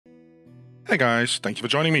Hey guys, thank you for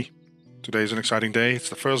joining me. Today is an exciting day. It's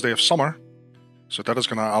the first day of summer. So that is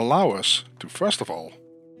going to allow us to, first of all,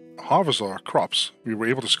 harvest our crops. We were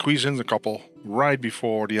able to squeeze in a couple right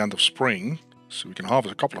before the end of spring. So we can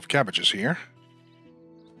harvest a couple of cabbages here.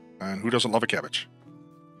 And who doesn't love a cabbage?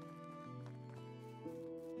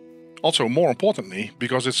 Also, more importantly,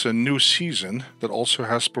 because it's a new season, that also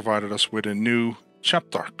has provided us with a new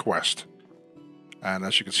chapter quest. And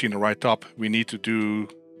as you can see in the right top, we need to do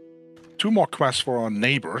 2 more quests for our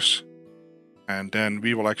neighbors. And then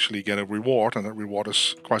we will actually get a reward, and that reward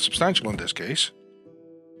is quite substantial in this case.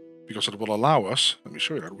 Because it will allow us, let me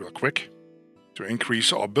show you that real quick, to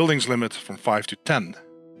increase our buildings limit from 5 to 10.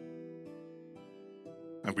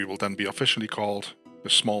 And we will then be officially called the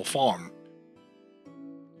Small Farm.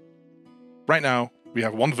 Right now, we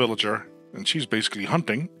have 1 villager, and she's basically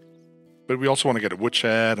hunting. But we also want to get a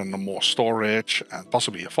woodshed and more storage, and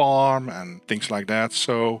possibly a farm, and things like that.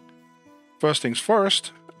 So, first things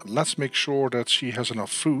first, let's make sure that she has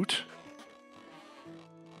enough food.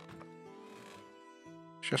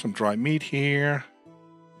 She has some dry meat here.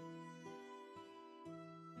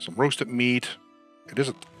 Some roasted meat. It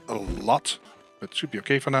isn't a lot, but it should be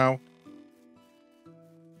okay for now.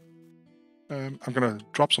 I'm going to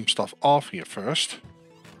drop some stuff off here first.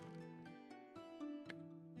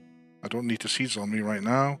 I don't need the seeds on me right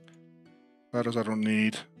now. Letters I don't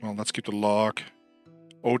need. Well, let's keep the log.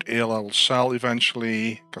 Oat ale I will sell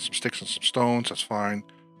eventually. Got some sticks and some stones, that's fine.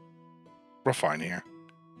 We're fine here.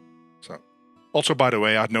 So, also by the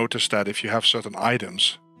way, I've noticed that if you have certain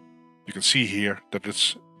items, you can see here that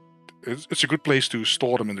it's a good place to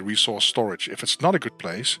store them in the resource storage. If it's not a good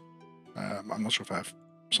place, I'm not sure if I have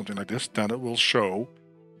something like this, then it will show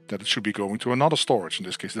that it should be going to another storage, in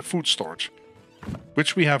this case the food storage,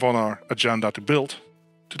 which we have on our agenda to build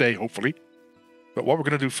today, hopefully. But what we're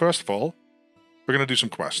going to do first of all, we're going to do some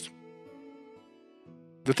quests.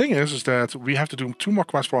 The thing is that we have to do 2 more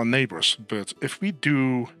quests for our neighbors, but if we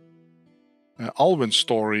do Alwyn's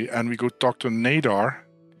story and we go talk to Nadar,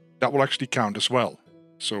 that will actually count as well.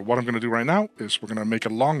 So what I'm going to do right now is we're going to make a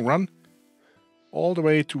long run all the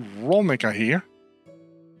way to Rolnica here,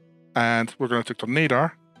 and we're going to talk to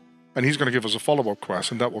Nadar, and he's going to give us a follow-up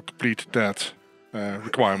quest, and that will complete that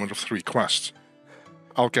requirement of 3 quests.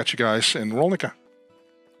 I'll catch you guys in Rolnica.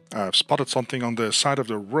 I've spotted something on the side of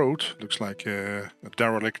the road. Looks like a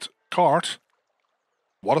derelict cart.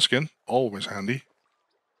 Water skin, always handy.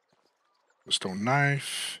 A stone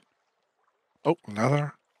knife. Oh,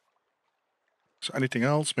 leather. Is there anything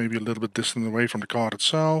else? Maybe a little bit distant away from the cart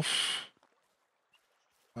itself.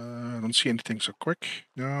 I don't see anything so quick.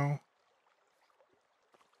 No.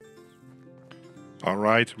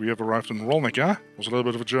 Alright, we have arrived in Rolnica. It was a little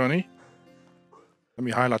bit of a journey. Let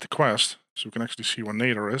me highlight the quest, so we can actually see where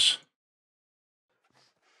Nader is.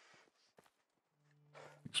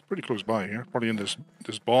 It's pretty close by here, probably in this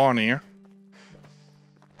barn here.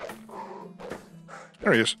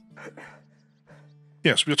 There he is.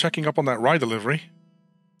 Yes, we're checking up on that rye delivery.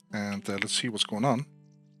 And let's see what's going on.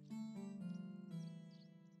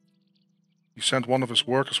 He sent one of his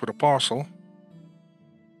workers with a parcel.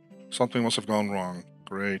 Something must have gone wrong.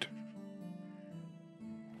 Great.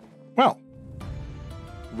 Well,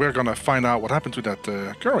 we're gonna find out what happened to that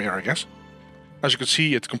courier, I guess. As you can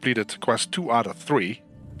see, it completed quest 2 out of 3.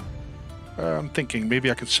 I'm thinking maybe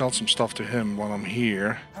I could sell some stuff to him while I'm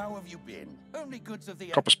here. How have you been? Only goods of the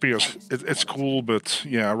Copper spears. It's cool, but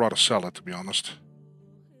yeah, I'd rather sell it, to be honest.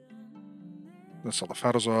 Let's sell the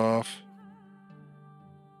feathers off.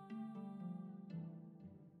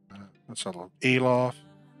 Let's sell the ale off.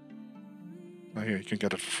 Now here, you can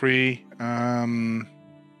get it for free.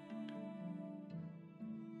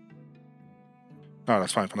 No,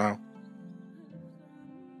 that's fine for now.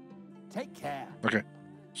 Take care. Okay.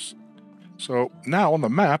 So now on the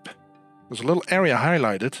map, there's a little area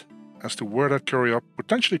highlighted as to where that courier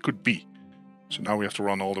potentially could be. So now we have to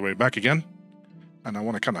run all the way back again. And I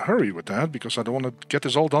want to kind of hurry with that because I don't want to get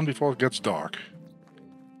this all done before it gets dark.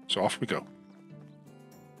 So off we go.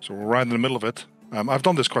 So we're right in the middle of it. I've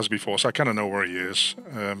done this quest before, so I kind of know where he is.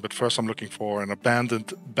 But first I'm looking for an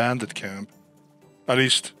abandoned bandit camp. At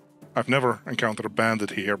least, I've never encountered a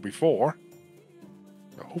bandit here before.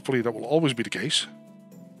 So hopefully that will always be the case.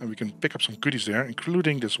 And we can pick up some goodies there,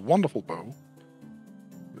 including this wonderful bow.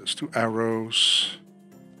 There's 2 arrows.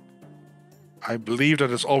 I believe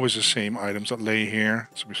that it's always the same items that lay here.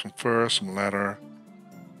 So we have some fur, some leather,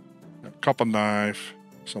 a copper knife,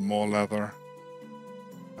 some more leather.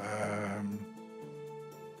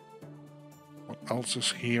 What else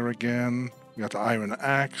is here again? We got the iron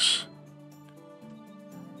axe.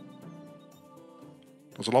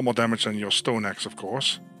 Does a lot more damage than your stone axe, of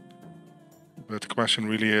course. But the question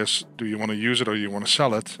really is, do you want to use it or do you want to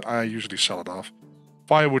sell it? I usually sell it off.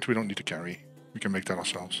 Firewood we don't need to carry. We can make that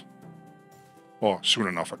ourselves. Or soon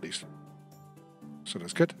enough at least. So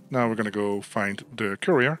that's good. Now we're going to go find the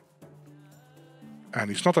courier. And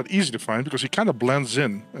he's not that easy to find because he kind of blends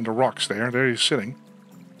in the rocks there. There he's sitting.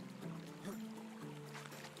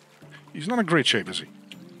 He's not in great shape, is he?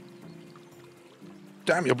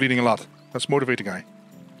 Damn, you're bleeding a lot. Let's motivate the guy.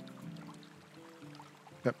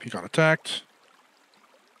 Yep, he got attacked.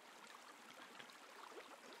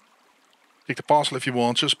 Take the parcel if you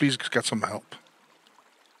want, just please get some help.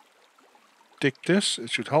 Take this, it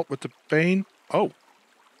should help with the pain. Oh,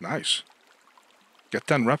 nice. Get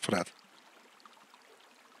 10 rep for that.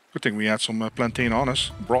 Good thing we had some plantain on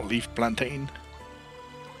us. Broadleaf plantain.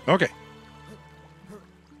 Okay.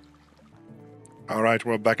 Alright,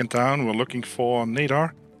 we're back in town. We're looking for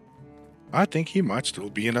Nadar. I think he might still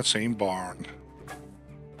be in that same barn.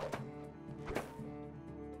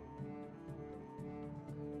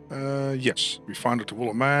 Yes, we found the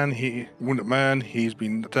wounded man. He's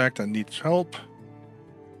been attacked and needs help.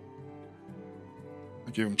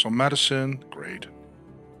 I give him some medicine. Great.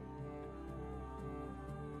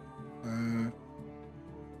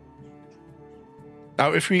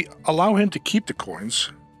 Now, if we allow him to keep the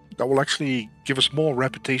coins, that will actually give us more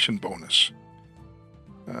reputation bonus.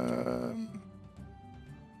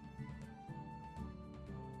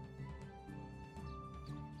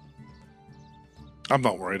 I'm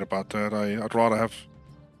not worried about that. I'd rather have...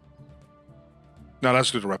 Now let's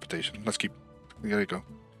do the reputation. Let's keep... There you go.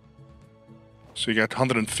 So you get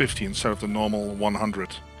 150 instead of the normal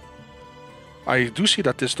 100. I do see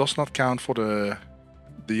that this does not count for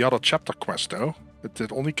the other chapter quest, though. It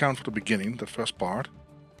did only count for the beginning, the first part.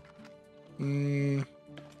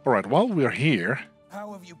 Alright, while we're here...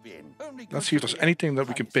 How have you been? Let's see if there's anything that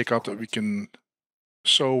we can pick up that we can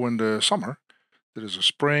sow in the summer. There is a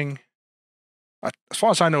spring... As far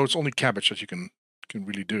as I know, it's only cabbage that you can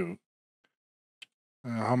really do.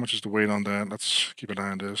 How much is the weight on that? Let's keep an eye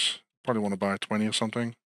on this. Probably want to buy 20 or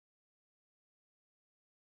something.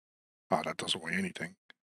 Ah, that doesn't weigh anything.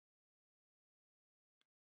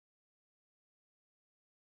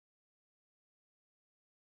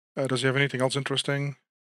 Does he have anything else interesting?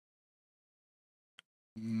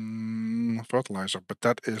 Fertilizer, but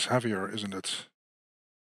that is heavier, isn't it?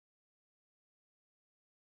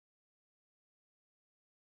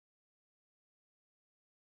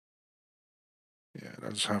 Yeah,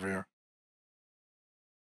 that's heavier.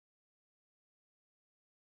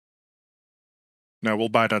 No, we'll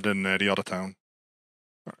buy that in the other town.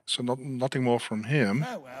 Right, so nothing more from him.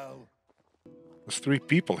 Oh, well. There's 3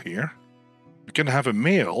 people here. We can have a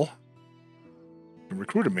male.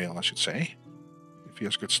 Recruit a male, I should say. If he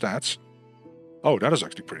has good stats. Oh, that is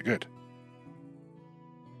actually pretty good.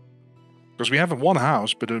 Because we have one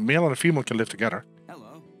house, but a male and a female can live together.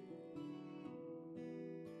 Hello.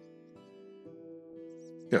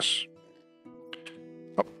 Yes.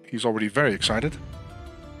 Oh, he's already very excited.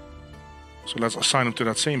 So let's assign him to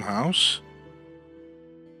that same house.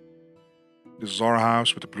 This is our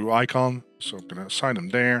house with the blue icon, so I'm going to assign him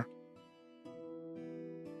there.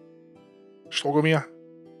 Strogomir.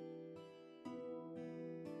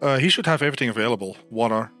 He should have everything available.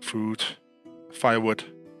 Water, food, firewood.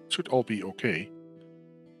 Should all be okay.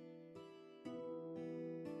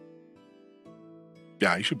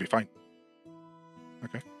 Yeah, he should be fine.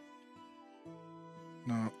 Okay.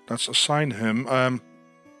 Now, let's assign him.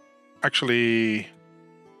 Actually...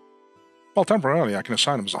 Well, temporarily I can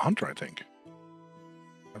assign him as a hunter, I think.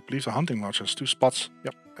 I believe the hunting lodge has 2 spots.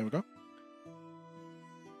 Yep, there we go.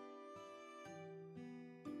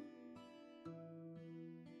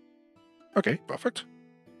 Okay, perfect.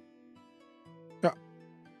 Yeah.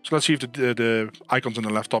 So let's see if the icons in the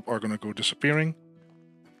left top are going to go disappearing.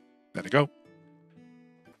 There they go.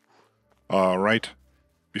 Alright.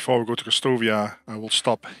 Before we go to Costovia, I will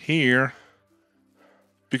stop here.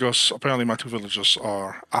 Because apparently my 2 villagers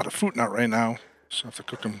are out of food now right now. So I have to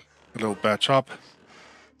cook them a little batch up.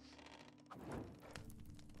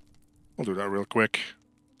 We'll do that real quick.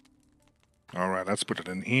 Alright, let's put it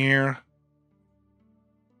in here.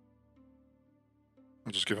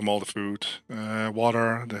 I'll just give them all the food.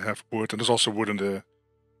 Water, they have wood, and there's also wood in the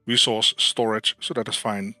resource storage, so that is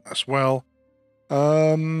fine as well.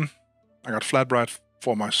 I got flatbread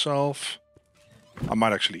for myself. I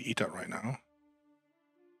might actually eat that right now.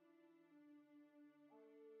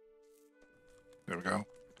 There we go.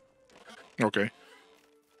 Okay.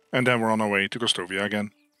 And then we're on our way to Costovia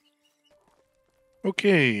again.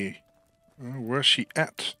 Okay. Where's she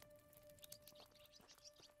at?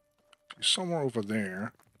 She's somewhere over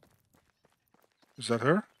there. Is that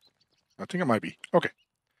her? I think it might be. Okay.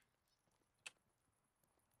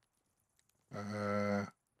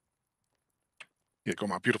 Here go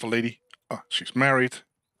my beautiful lady. Oh, she's married.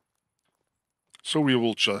 So we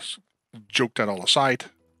will just joke that all aside.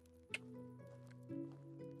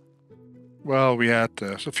 Well, we had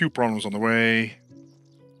a few problems on the way.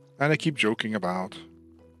 And I keep joking about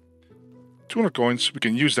 200 coins. We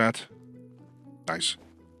can use that. Nice.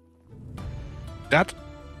 That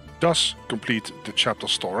does complete the chapter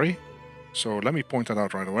story. So let me point that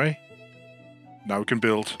out right away. Now we can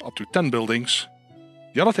build up to 10 buildings.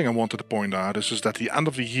 The other thing I wanted to point out is that the end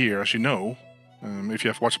of the year, as you know, if you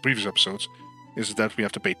have watched the previous episodes, is that we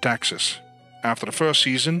have to pay taxes. After the first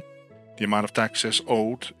season, the amount of taxes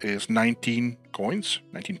owed is 19 coins,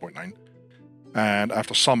 19.9. And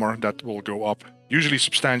after summer, that will go up, usually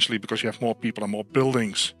substantially because you have more people and more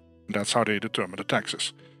buildings. And that's how they determine the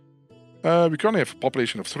taxes. We currently have a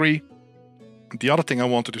population of 3. The other thing I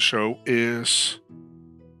wanted to show is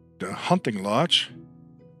the hunting lodge.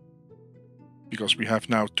 Because we have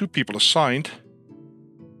now 2 people assigned.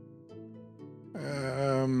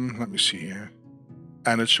 Let me see here.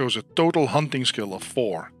 And it shows a total hunting skill of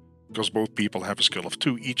 4. Because both people have a skill of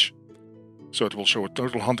 2 each. So it will show a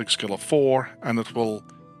total hunting skill of 4. And it will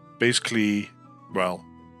basically, well,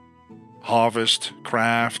 harvest,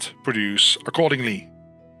 craft, produce accordingly.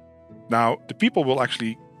 Now, the people will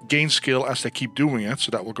actually gain skill as they keep doing it.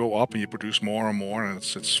 So that will go up and you produce more and more. And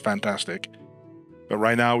it's fantastic. But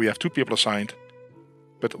right now we have 2 people assigned.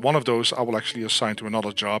 But one of those I will actually assign to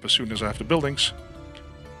another job as soon as I have the buildings.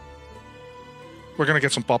 We're going to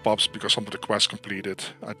get some pop-ups because some of the quests completed.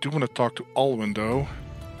 I do want to talk to Alwyn though.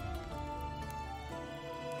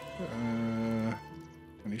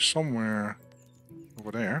 And he's somewhere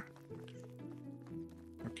over there.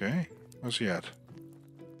 Okay, where's he at?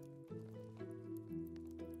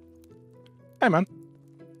 Hey man.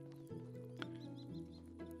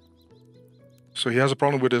 So he has a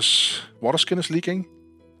problem with his water skin is leaking.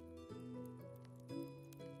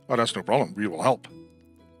 Oh, that's no problem. We will help.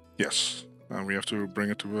 Yes. And we have to bring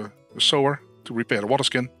it to a sewer to repair the water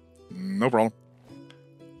skin. No problem.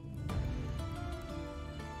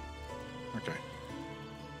 Okay.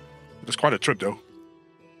 It's quite a trip though.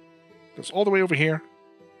 That's all the way over here.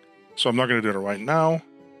 So I'm not going to do it right now.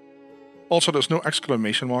 Also, there's no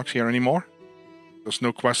exclamation marks here anymore. There's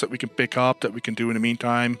no quest that we can pick up that we can do in the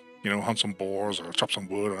meantime. You know, hunt some boars or chop some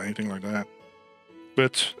wood or anything like that.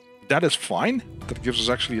 But that is fine. That gives us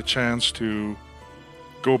actually a chance to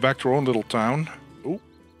go back to our own little town. Oh,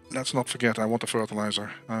 let's not forget, I want the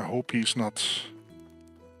fertilizer. I hope he's not...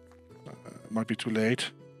 might be too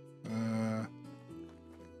late.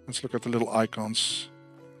 Let's look at the little icons.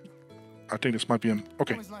 I think this might be him.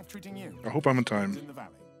 Okay. I hope I'm in time.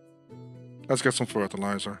 Let's get some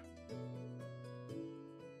fertilizer.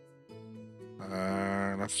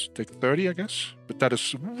 Let's take 30, I guess. But that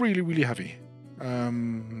is really, really heavy.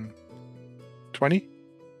 20?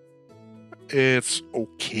 It's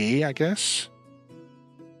okay, I guess.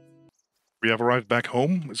 We have arrived back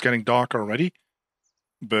home. It's getting dark already.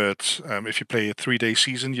 But if you play a 3-day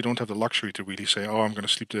season, you don't have the luxury to really say, oh, I'm going to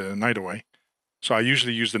sleep the night away. So I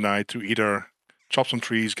usually use the night to either chop some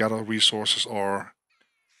trees, gather resources, or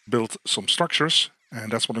build some structures.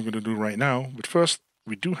 And that's what I'm going to do right now. But first,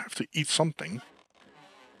 we do have to eat something.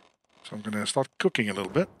 So I'm going to start cooking a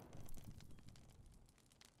little bit.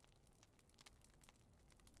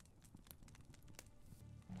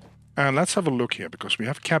 And let's have a look here, because we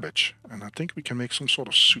have cabbage. And I think we can make some sort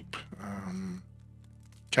of soup.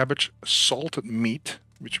 Cabbage, salted meat,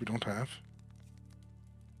 which we don't have.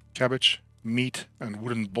 Cabbage, meat, and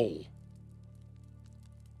wooden bowl.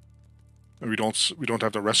 And we don't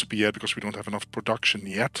have the recipe yet because we don't have enough production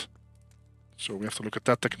yet. So we have to look at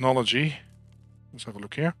that technology. Let's have a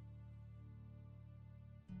look here.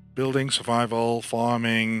 Building, survival,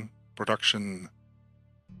 farming, production.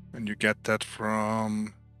 And you get that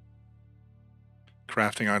from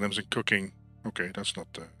crafting items and cooking. Okay, that's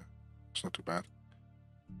not too bad.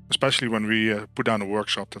 Especially when we put down a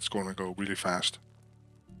workshop, that's going to go really fast.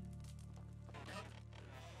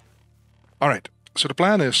 Alright, so the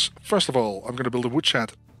plan is, first of all, I'm going to build a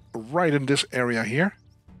woodshed right in this area here.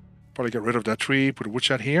 Probably get rid of that tree, put a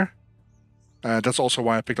woodshed here. That's also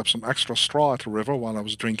why I picked up some extra straw at the river while I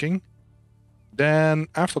was drinking. Then,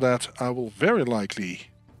 after that, I will very likely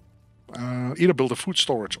either build a food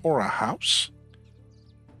storage or a house.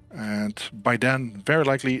 And by then, very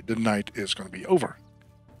likely, the night is going to be over.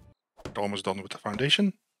 Almost done with the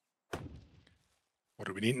foundation. What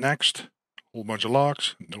do we need next? Whole bunch of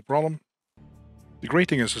logs, no problem. The great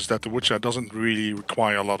thing is that the woodshed doesn't really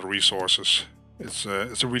require a lot of resources. It's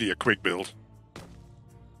really a quick build.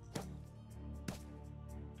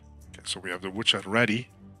 Okay, so we have the woodshed ready.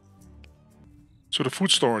 So the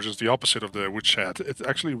food storage is the opposite of the woodshed. It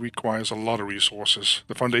actually requires a lot of resources.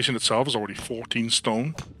 The foundation itself is already 14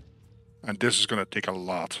 stone, and this is going to take a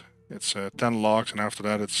lot. It's 10 logs, and after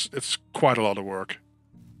that it's quite a lot of work.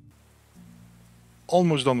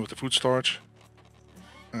 Almost done with the food storage.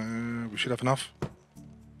 We should have enough.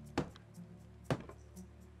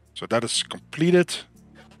 So that is completed.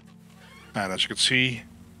 And as you can see,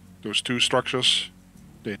 those two structures,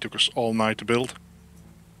 they took us all night to build.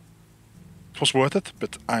 It was worth it,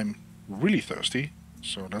 but I'm really thirsty,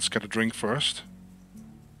 so let's get a drink first.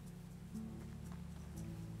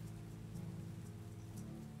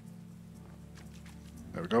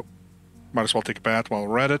 There we go. Might as well take a bath while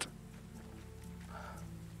we're at it.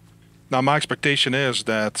 Now my expectation is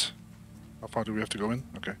that... How far do we have to go in?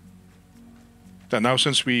 Okay. That now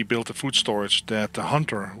since we built the food storage, that the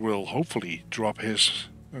hunter will hopefully drop his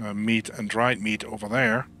meat and dried meat over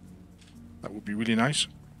there. That would be really nice.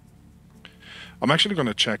 I'm actually going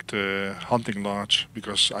to check the hunting lodge,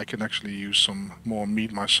 because I can actually use some more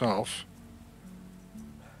meat myself.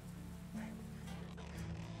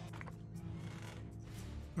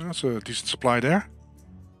 That's a decent supply there.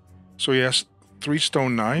 So he has 3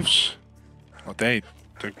 stone knives. Well,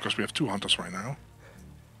 because we have 2 hunters right now.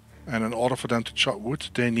 And in order for them to chop wood,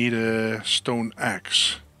 they need a stone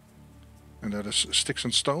axe. And that is sticks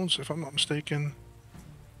and stones, if I'm not mistaken.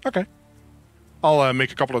 Okay. I'll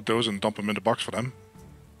make a couple of those and dump them in the box for them.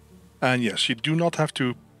 And yes, you do not have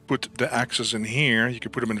to put the axes in here. You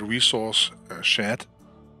can put them in the resource shed,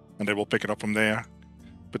 and they will pick it up from there.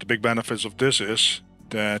 But the big benefits of this is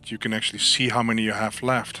that you can actually see how many you have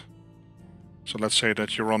left. So let's say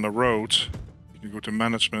that you're on the road. You can go to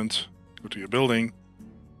management, go to your building,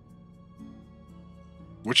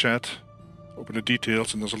 woodshed, open the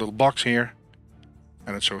details, and there's a little box here.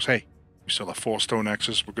 And it shows, hey, we still have 4 stone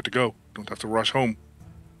axes, we're good to go. Don't have to rush home.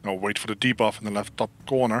 Now wait for the debuff in the left top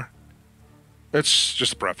corner. It's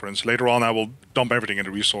just a preference. Later on I will dump everything in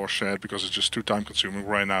the resource shed because it's just too time consuming.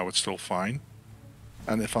 Right now it's still fine.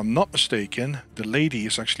 And if I'm not mistaken, the lady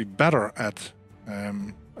is actually better at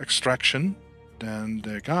extraction than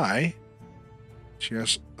the guy. She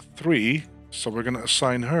has 3, so we're going to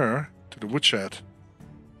assign her to the woodshed.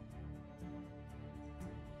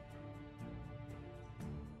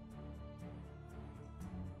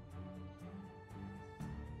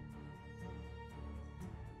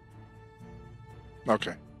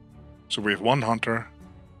 Okay, so we have 1 hunter,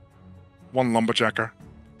 1 lumberjacker.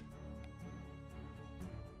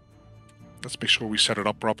 Let's make sure we set it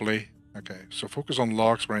up properly. Okay, so focus on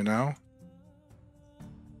logs right now.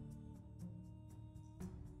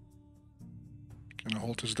 Can I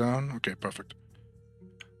hold this down? Okay, perfect.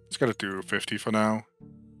 Let's get it to 50 for now.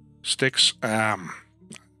 Sticks, I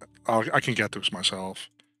can get those myself.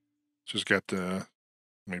 Just get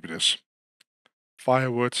maybe this.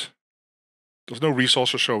 Firewood. There's no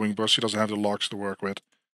resources showing, but she doesn't have the logs to work with.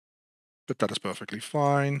 But that is perfectly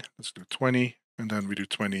fine. Let's do 20, and then we do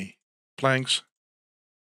 20 planks.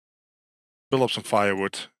 Build up some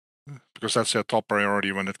firewood, because that's their top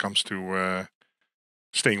priority when it comes to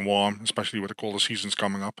staying warm, especially with the colder seasons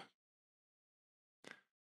coming up.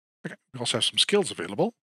 Okay, we also have some skills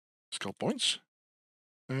available. Skill points.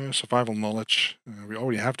 Survival knowledge. We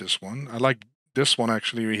already have this one. I like this one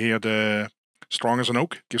actually. We hear the strong as an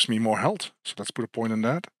oak. Gives me more health. So let's put a point in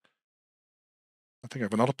that. I think I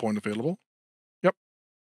have another point available. Yep.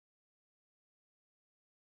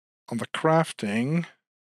 On the crafting,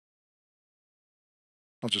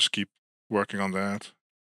 I'll just keep working on that.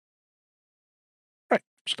 Right,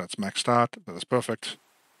 so that's maxed out. That is perfect.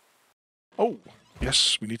 Oh,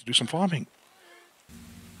 yes, we need to do some farming.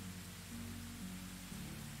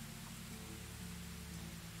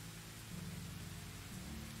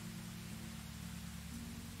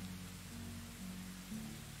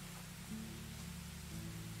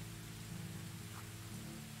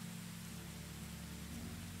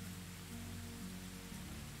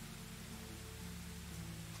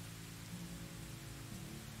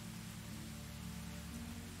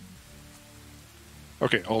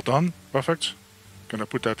 Okay, all done. Perfect. Gonna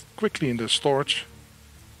put that quickly in the storage.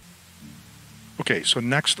 Okay, so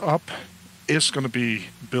next up is gonna be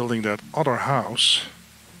building that other house.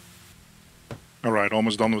 Alright,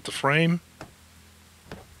 almost done with the frame.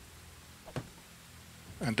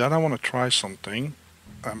 And then I want to try something.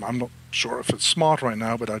 I'm not sure if it's smart right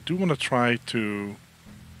now, but I do want to try to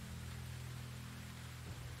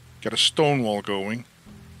get a stone wall going.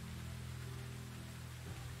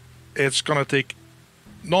 It's gonna take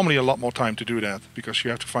normally a lot more time to do that, because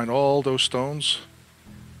you have to find all those stones.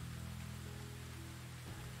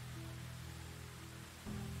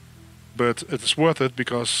 but it is worth it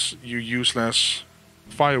because you use less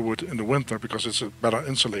firewood in the winter because it's better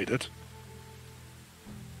insulated.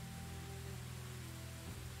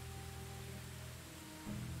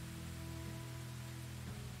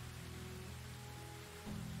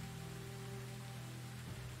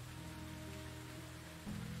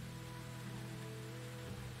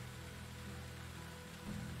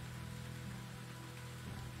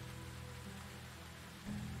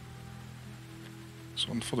 So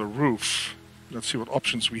for the roof, let's see what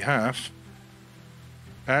options we have.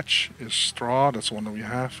 Thatch is straw, that's the one that we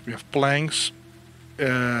have. We have planks.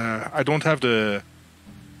 I don't have the...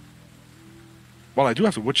 Well, I do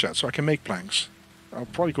have the woodshed, so I can make planks. I'll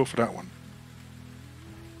probably go for that one.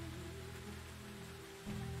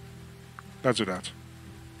 Let's do that.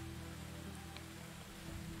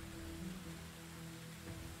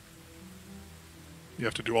 You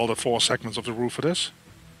have to do all the 4 segments of the roof for this.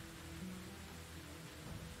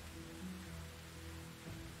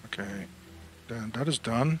 Okay, then that is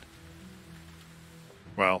done.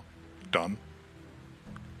 Well, done.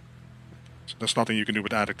 So there's nothing you can do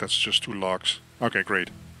with attic, that's just 2 logs. Okay, great.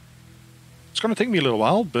 It's gonna take me a little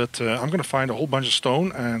while, but I'm gonna find a whole bunch of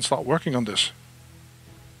stone and start working on this.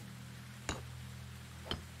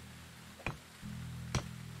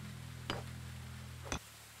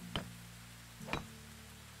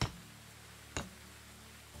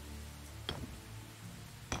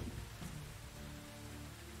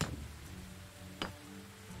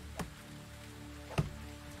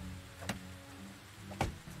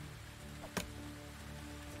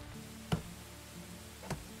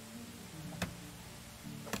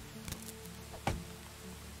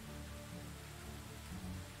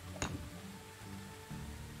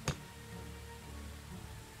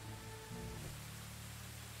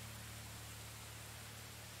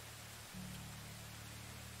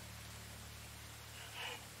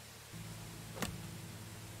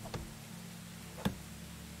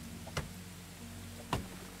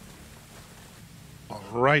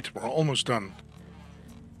 Right, we're almost done.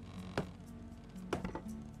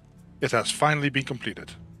 It has finally been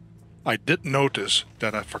completed. I did notice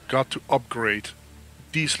that I forgot to upgrade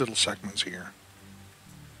these little segments here.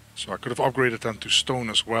 So I could have upgraded them to stone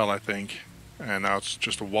as well, I think. And now it's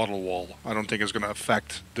just a wattle wall. I don't think it's going to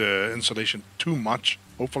affect the insulation too much,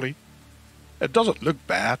 hopefully. It doesn't look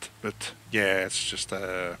bad, but yeah, it's just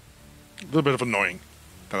a little bit of annoying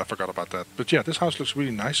that I forgot about that. But yeah, this house looks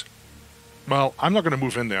really nice. Well, I'm not going to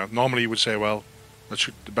move in there. Normally you would say, well,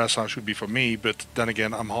 the best house should be for me, but then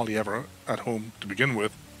again, I'm hardly ever at home to begin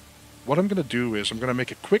with. What I'm going to do is I'm going to make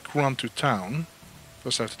a quick run to town.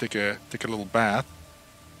 First I have to take a little bath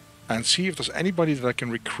and see if there's anybody that I can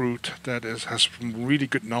recruit that has some really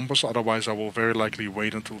good numbers. Otherwise, I will very likely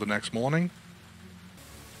wait until the next morning.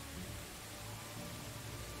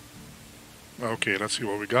 Okay, let's see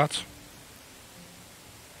what we got.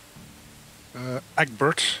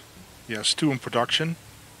 Egbert. He has 2 in production.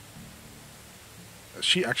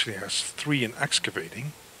 She actually has 3 in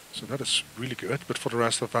excavating, so that is really good. But for the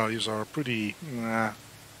rest, the values are pretty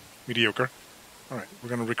mediocre. Alright, we're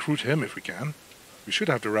going to recruit him if we can. We should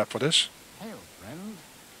have the rep for this. Hail, friend.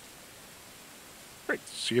 Great,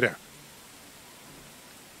 see you there.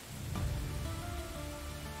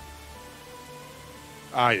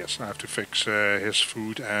 Ah yes, I have to fix his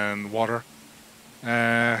food and water.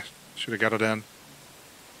 Should have got it in.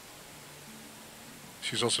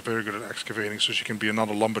 She's also very good at excavating, so she can be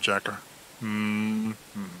another lumberjacker. No,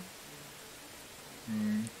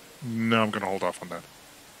 I'm going to hold off on that.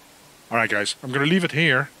 Alright guys, I'm going to leave it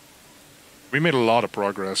here. We made a lot of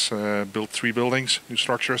progress. Built 3 buildings, new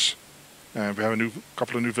structures. And we have a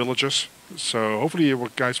couple of new villages. So hopefully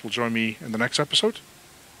you guys will join me in the next episode.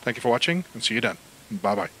 Thank you for watching, and see you then.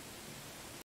 Bye-bye.